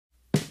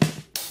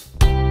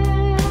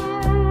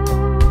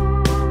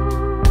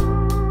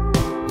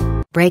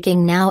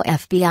Breaking now: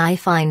 FBI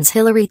finds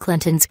Hillary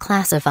Clinton's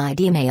classified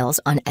emails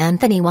on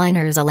Anthony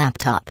Weiner's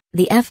laptop.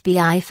 The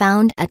FBI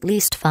found at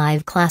least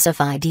 5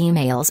 classified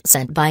emails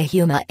sent by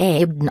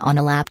Abedin on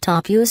a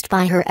laptop used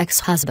by her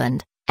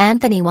ex-husband,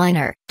 Anthony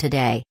Weiner.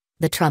 Today,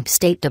 the Trump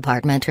State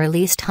Department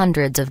released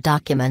hundreds of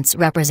documents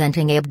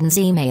representing Abedin's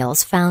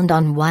emails found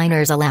on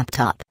Weiner's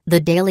laptop. The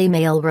Daily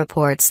Mail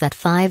reports that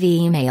 5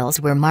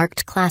 emails were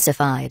marked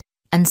classified,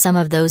 and some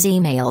of those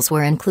emails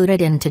were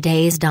included in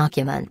today's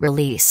document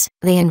release.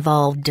 They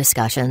involved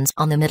discussions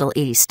on the Middle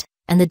East,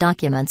 and the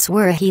documents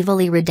were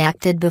heavily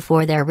redacted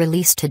before their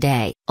release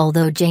today.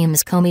 Although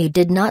James Comey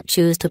did not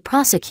choose to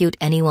prosecute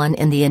anyone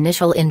in the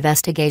initial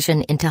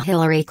investigation into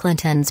Hillary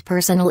Clinton's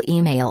personal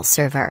email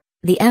server,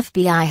 the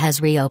FBI has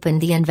reopened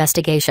the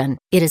investigation.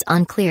 It is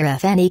unclear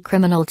if any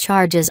criminal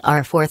charges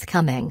are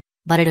forthcoming,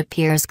 but it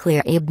appears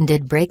clear Abedin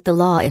did break the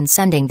law in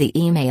sending the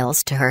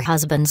emails to her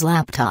husband's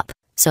laptop,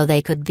 so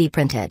they could be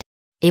printed.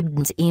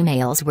 Abedin's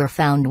emails were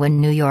found when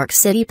New York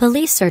City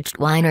police searched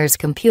Weiner's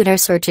computer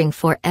searching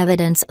for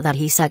evidence that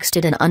he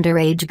sexted an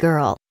underage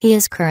girl. He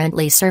is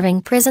currently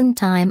serving prison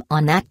time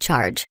on that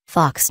charge.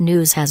 Fox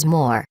News has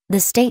more.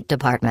 The State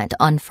Department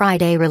on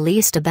Friday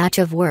released a batch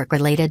of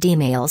work-related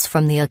emails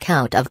from the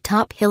account of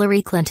top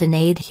Hillary Clinton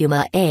aide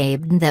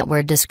Abedin that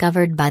were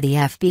discovered by the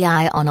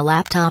FBI on a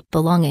laptop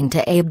belonging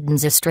to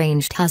Abedin's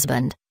estranged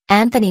husband,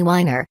 Anthony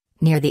Weiner,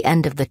 near the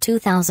end of the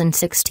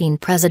 2016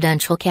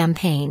 presidential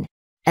campaign.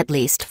 At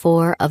least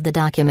 4 of the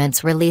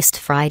documents released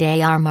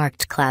Friday are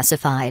marked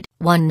classified.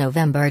 One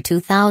November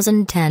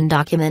 2010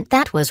 document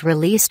that was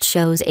released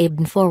shows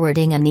Abedin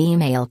forwarding an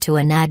email to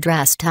an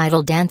address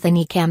titled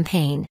Anthony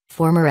Campaign.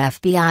 Former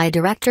FBI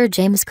Director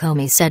James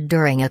Comey said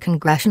during a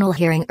congressional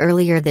hearing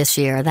earlier this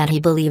year that he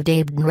believed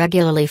Abedin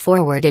regularly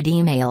forwarded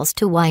emails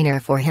to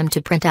Weiner for him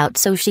to print out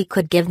so she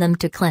could give them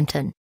to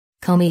Clinton.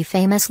 Comey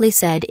famously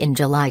said in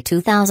July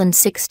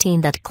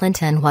 2016 that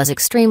Clinton was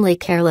extremely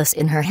careless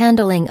in her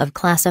handling of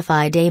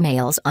classified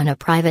emails on a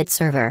private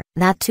server.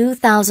 That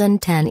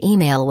 2010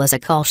 email was a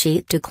call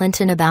sheet to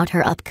Clinton about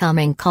her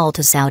upcoming call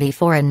to Saudi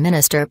Foreign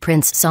Minister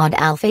Prince Saud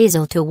Al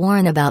Faisal to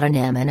warn about an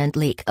imminent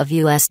leak of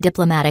U.S.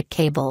 diplomatic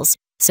cables,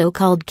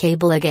 so-called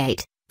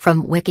Cablegate,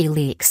 from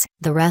WikiLeaks.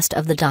 The rest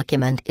of the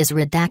document is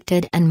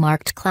redacted and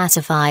marked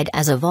classified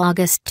as of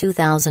August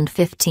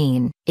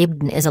 2015.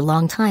 Abedin is a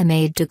longtime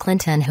aide to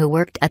Clinton who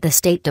worked at the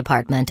State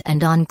Department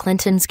and on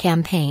Clinton's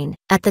campaign.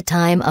 At the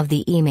time of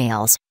the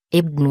emails,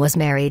 Abedin was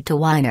married to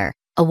Weiner,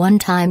 a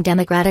one-time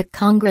Democratic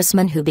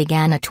congressman who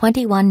began a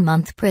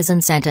 21-month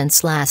prison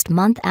sentence last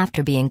month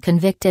after being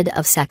convicted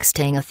of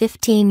sexting a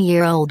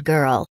 15-year-old girl.